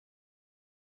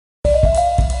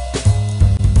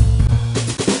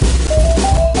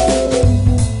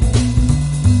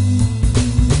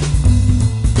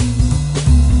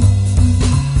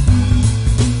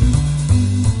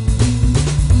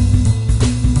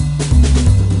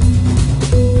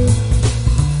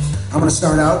to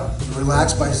start out and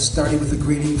relax by starting with a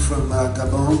greeting from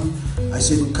Gabon. I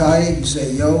say Bukai, you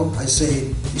say yo. You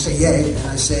say yay, and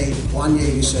I say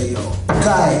wanye, you say yo.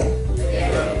 Bukai,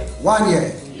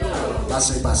 wanye,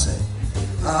 base.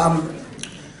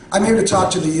 I'm here to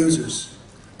talk to the users.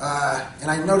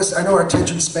 And I know our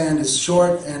attention span is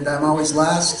short, and I'm always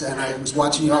last, and I was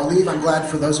watching you all leave. I'm glad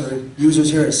for those who are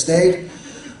users here that stayed.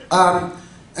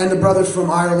 And the brother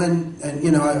from Ireland,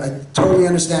 and I totally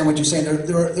understand what you're saying.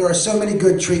 There are so many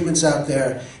good treatments out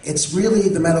there. It's really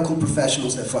the medical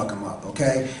professionals that fuck them up,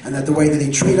 okay? And that the way that they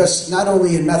treat us, not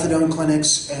only in methadone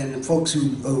clinics and folks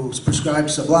who prescribe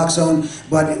Suboxone,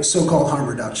 but so-called harm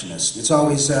reductionists. It's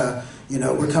always,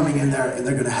 we're coming in there and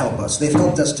they're going to help us. They've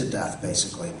helped us to death,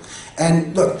 basically.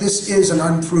 And look, this is an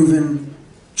unproven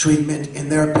treatment in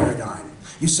their paradigm.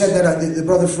 You said that, the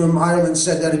brother from Ireland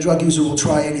said that a drug user will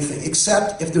try anything,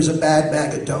 except if there's a bad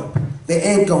bag of dope. They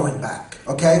ain't going back,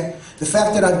 okay? The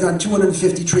fact that I've done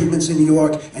 250 treatments in New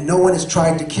York and no one has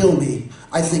tried to kill me,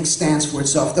 I think stands for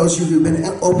itself. Those of you who've been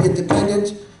opiate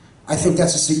dependent, I think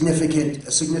that's a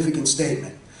significant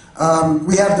statement.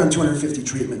 We have done 250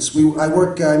 treatments. I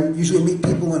usually meet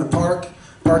people in a park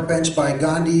bench by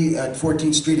Gandhi at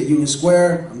 14th Street at Union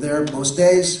Square. I'm there most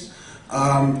days.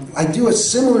 I do a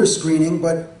similar screening,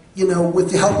 but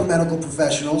with the help of medical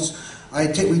professionals. We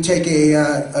take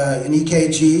an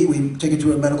EKG. We take it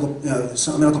to a medical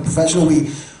professional.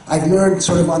 I've learned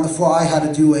sort of on the fly how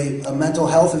to do a mental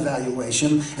health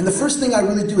evaluation. And the first thing I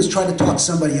really do is try to talk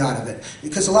somebody out of it,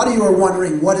 because a lot of you are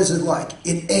wondering, what is it like?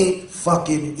 It ain't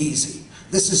fucking easy.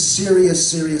 This is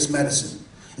serious medicine.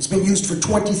 It's been used for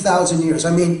 20,000 years.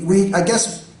 I mean,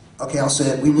 okay, I'll say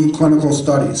it, we need clinical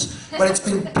studies. But it's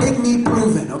been pygmy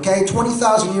proven, okay?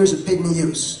 20,000 years of pygmy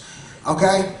use,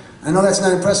 okay? I know that's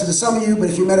not impressive to some of you, but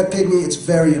if you met a pygmy, it's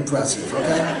very impressive,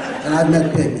 okay? And I've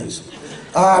met pygmies.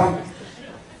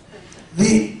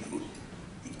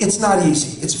 It's not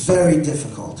easy. It's very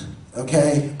difficult,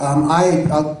 okay?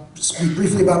 I'll speak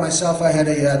briefly about myself. I had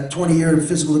a 20-year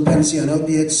physical dependency on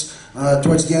opiates.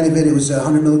 Towards the end of it, it was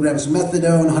 100 milligrams of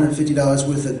methadone, $150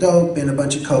 worth of dope, and a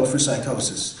bunch of coke for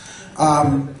psychosis.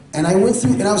 And I went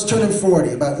through, and I was turning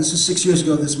 40, this is 6 years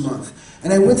ago this month.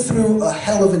 And I went through a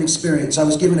hell of an experience. I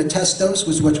was given a test dose,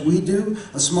 which is what we do,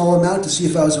 a small amount to see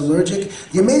if I was allergic.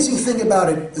 The amazing thing about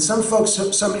it, and some folks,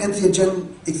 some entheogen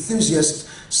enthusiasts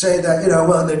say that,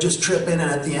 well, they're just tripping,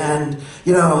 and at the end,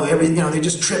 they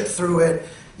just trip through it.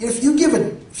 If you give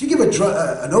an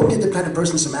opiate-dependent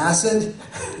person some acid,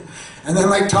 and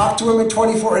then talk to them in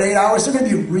 48 hours, they're going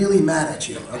to be really mad at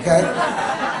you, okay?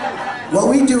 What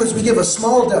we do is we give a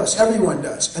small dose, everyone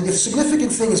does. And the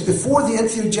significant thing is before the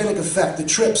entheogenic effect, the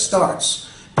trip starts,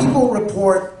 people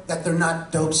report that they're not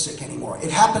dope sick anymore.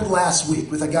 It happened last week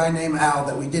with a guy named Al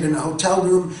that we did in a hotel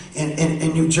room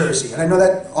in New Jersey. And I know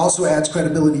that also adds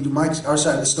credibility to our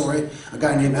side of the story, a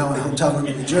guy named Al in a hotel room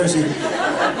in New Jersey.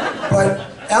 But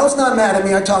Al's not mad at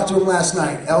me. I talked to him last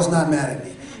night. Al's not mad at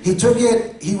me. He took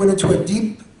it, he went into a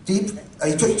deep,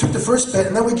 he took the first bit,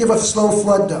 and then we give a slow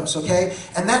flood dose, okay?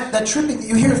 And that tripping that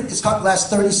you hear lasts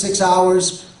 36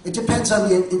 hours. It depends on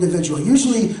the individual.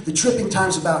 Usually the tripping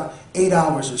time's about 8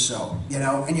 hours or so,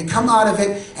 and you come out of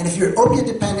it, and if you're opiate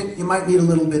dependent, you might need a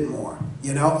little bit more,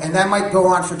 and that might go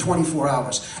on for 24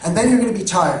 hours. And then you're going to be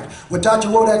tired. What Dr.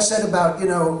 Wodak said about,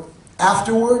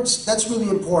 afterwards, that's really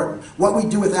important. What we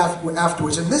do with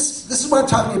afterwards. And this is what I'm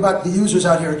talking about the users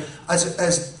out here.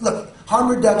 Look, harm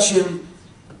reduction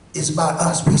is about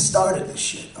us. We started this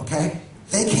shit, okay?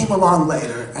 They came along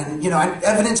later, and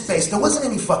evidence-based. There wasn't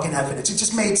any fucking evidence. It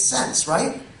just made sense,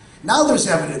 right? Now there's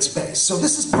evidence-based. So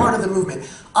this is part of the movement.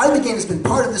 Ibogaine has been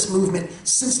part of this movement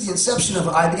since the inception of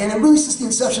Ibogaine, and really since the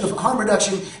inception of harm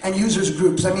reduction and users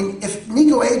groups. I mean, if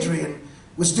Nico Adrian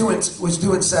was doing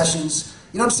sessions,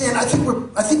 you know what I'm saying? I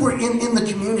think we're in the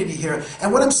community here.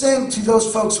 And what I'm saying to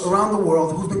those folks around the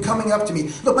world who've been coming up to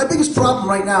me, look, my biggest problem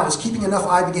right now is keeping enough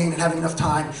Ibogaine and having enough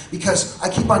time, because I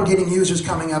keep on getting users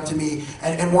coming up to me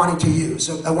and wanting to use.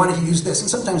 So I wanted to use this, and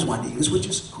sometimes wanting to use, which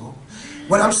is cool.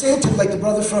 What I'm saying to the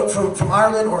brother from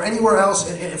Ireland or anywhere else,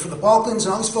 and for the Balkans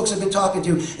and all these folks I've been talking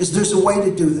to, is there's a way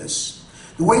to do this.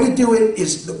 The way to do it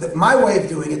is, my way of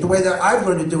doing it, the way that I've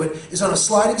learned to do it, is on a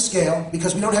sliding scale,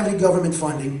 because we don't have any government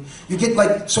funding. You get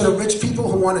sort of rich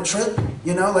people who want to trip,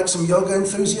 like some yoga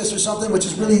enthusiasts or something, which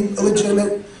is really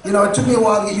illegitimate. It took me a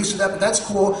while to get used to that, but that's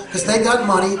cool, because they got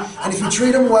money, and if you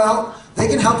treat them well, they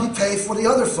can help you pay for the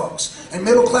other folks. And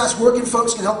middle-class working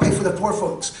folks can help pay for the poor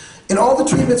folks. In all the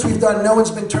treatments we've done, no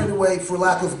one's been turned away for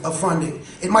lack of funding.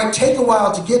 It might take a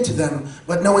while to get to them,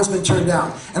 but no one's been turned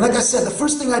down. And like I said, the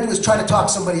first thing I do is try to talk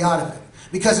somebody out of it,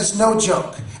 because it's no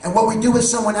joke. And what we do with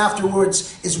someone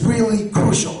afterwards is really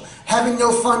crucial. having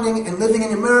no funding and living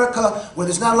in America where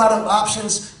there's not a lot of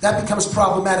options, that becomes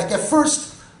problematic. At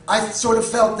first, I sort of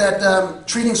felt that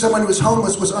treating someone who was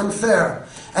homeless was unfair.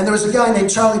 And there was a guy named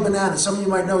Charlie Bananas. Some of you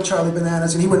might know Charlie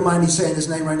Bananas, and he wouldn't mind me saying his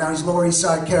name right now. He's a Lower East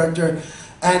Side character.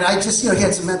 And I just, he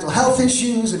had some mental health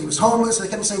issues, and he was homeless, and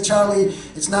I kept saying, Charlie,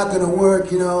 it's not going to work,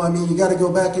 I mean, you got to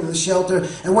go back into the shelter.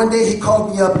 And one day he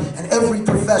called me up, and every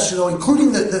professional,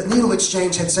 including the needle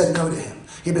exchange, had said no to him.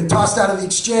 He'd been tossed out of the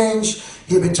exchange.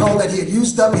 He had been told that he had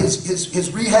used up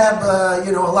his rehab,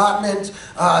 allotment.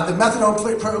 The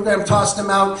methadone program tossed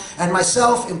him out. And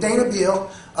myself and Dana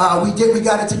Beal, we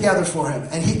got it together for him.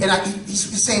 And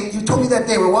he's saying, you told me that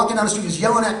day, we were walking down the street, he was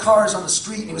yelling at cars on the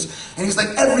street, and he was like,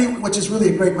 which is really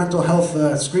a great mental health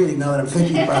screening now that I'm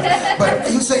thinking about it. But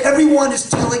he would say, everyone is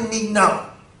telling me no.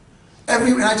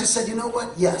 And I just said, you know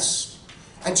what? Yes.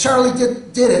 And Charlie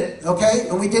did it, okay?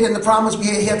 And we did it, and the problem was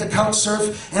he had to couch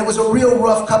surf, and it was a real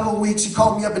rough couple of weeks. He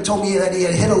called me up and told me that he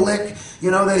had hit a lick,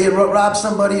 that he had robbed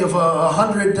somebody of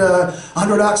 100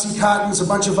 Oxycontins, a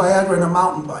bunch of Viagra, and a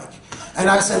mountain bike.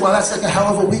 And I said, well, that's like a hell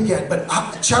of a weekend. But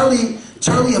Charlie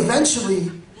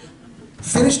eventually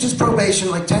finished his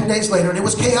probation like 10 days later, and it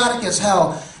was chaotic as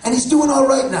hell. And he's doing all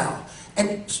right now.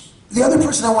 And the other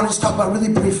person I want to just talk about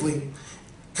really briefly,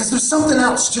 because there's something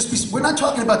else. We're not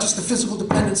talking about just the physical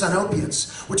dependence on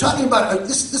opiates. We're talking about,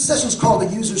 this session's called a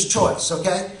user's choice,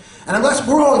 okay? And unless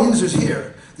we're all users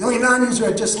here, the only non-user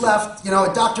had just left, a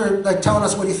doctor telling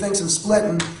us what he thinks and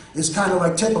splitting is kind of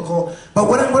like typical. But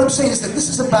what I'm saying is that this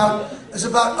is about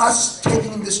us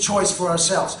taking this choice for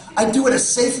ourselves. I do it as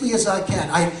safely as I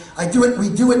can. We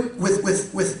do it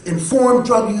with informed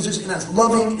drug users in a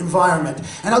loving environment.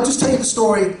 And I'll just tell you the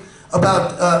story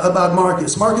about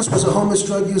Marcus. Marcus was a homeless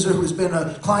drug user who has been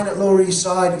a client at Lower East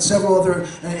Side and several other,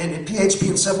 and PHP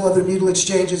and several other needle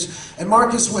exchanges. And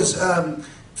Marcus was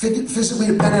physically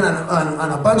dependent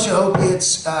on a bunch of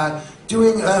opiates,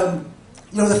 doing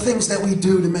the things that we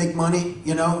do to make money,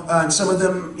 and some of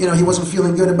them, he wasn't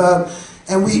feeling good about.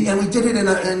 And we did it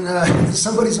in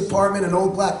somebody's apartment, an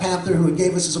old Black Panther who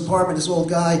gave us his apartment, this old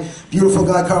guy, beautiful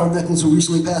guy, Carl Nichols, who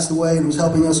recently passed away and was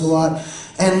helping us a lot.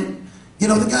 And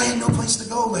the guy had no place to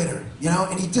go later,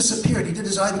 and he disappeared. He did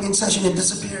his Ibogaine session and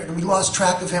disappeared, and we lost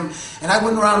track of him. And I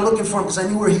went around looking for him because I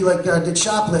knew where he did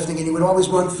shoplifting, and he would always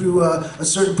run through a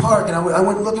certain park. And I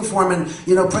went looking for him, and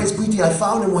praise Guiti, I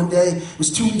found him one day. It was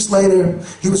 2 weeks later.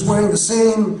 He was wearing the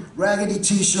same raggedy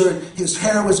T-shirt. His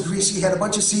hair was greasy. He had a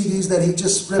bunch of CDs that he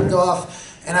just ripped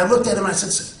off. And I looked at him and I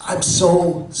said, I'm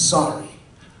so sorry.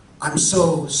 I'm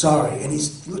so sorry. And he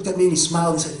looked at me and he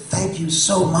smiled and said, thank you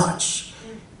so much.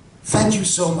 Thank you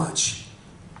so much.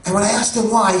 And when I asked him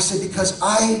why, he said, because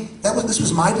this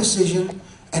was my decision,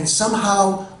 and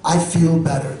somehow I feel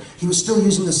better. He was still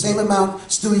using the same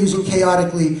amount, still using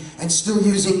chaotically, and still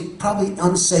using probably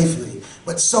unsafely.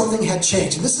 But something had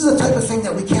changed. And this is the type of thing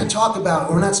that we can't talk about,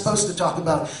 or we're not supposed to talk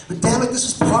about. But damn it, this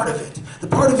is part of it. The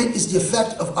part of it is the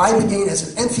effect of Ibogaine as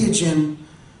an entheogen,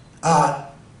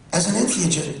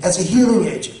 as a healing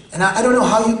agent. And I don't know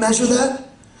how you measure that,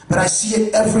 but I see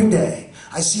it every day.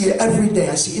 I see it every day.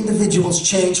 I see individuals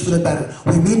change for the better.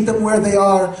 We meet them where they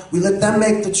are. We let them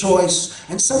make the choice.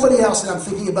 And somebody else that I'm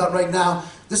thinking about right now,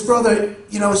 this brother,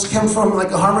 has come from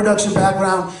like a harm reduction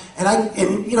background, and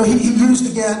he used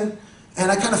again,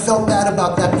 and I kind of felt bad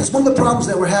about that because one of the problems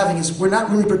that we're having is we're not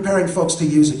really preparing folks to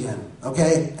use again.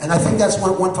 Okay, and I think that's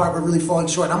one part we're really falling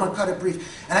short. I'm going to cut it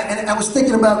brief. And I was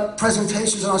thinking about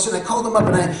presentations, and all of a sudden I called him up,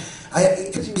 and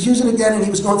because he was using it again, and he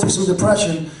was going through some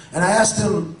depression, and I asked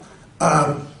him.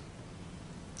 I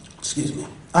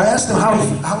asked him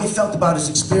how he felt about his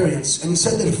experience, and he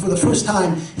said that for the first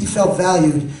time he felt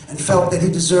valued and felt that he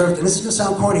deserved, and this is going to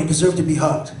sound corny, he deserved to be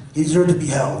hugged. He deserved to be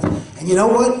held. And you know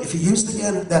what? If he used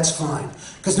again, that's fine.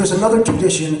 Because there's another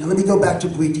tradition, and let me go back to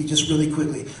Bwiti just really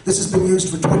quickly. This has been used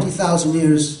for 20,000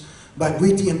 years by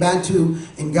Bwiti and Bantu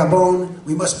in Gabon.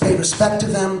 We must pay respect to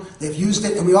them. They've used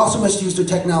it, and we also must use their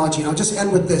technology. And I'll just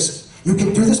end with this. You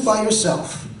can do this by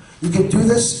yourself. You can do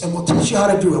this, and we'll teach you how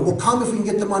to do it. We'll come if we can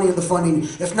get the money and the funding.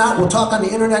 If not, we'll talk on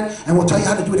the internet, and we'll tell you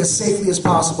how to do it as safely as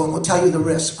possible, and we'll tell you the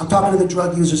risks. I'm talking to the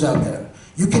drug users out there.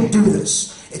 You can do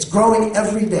this. It's growing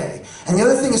every day. And the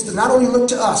other thing is to not only look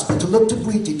to us, but to look to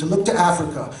Bwiti, to look to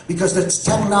Africa, because it's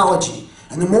technology.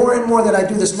 And the more and more that I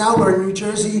do this, now we're in New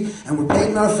Jersey, and we're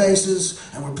painting our faces,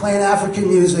 and we're playing African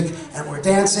music, and we're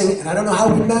dancing, and I don't know how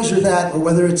we measure that, or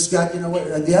whether it's got,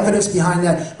 the evidence behind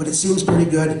that, but it seems pretty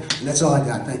good, and that's all I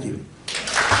got. Thank you.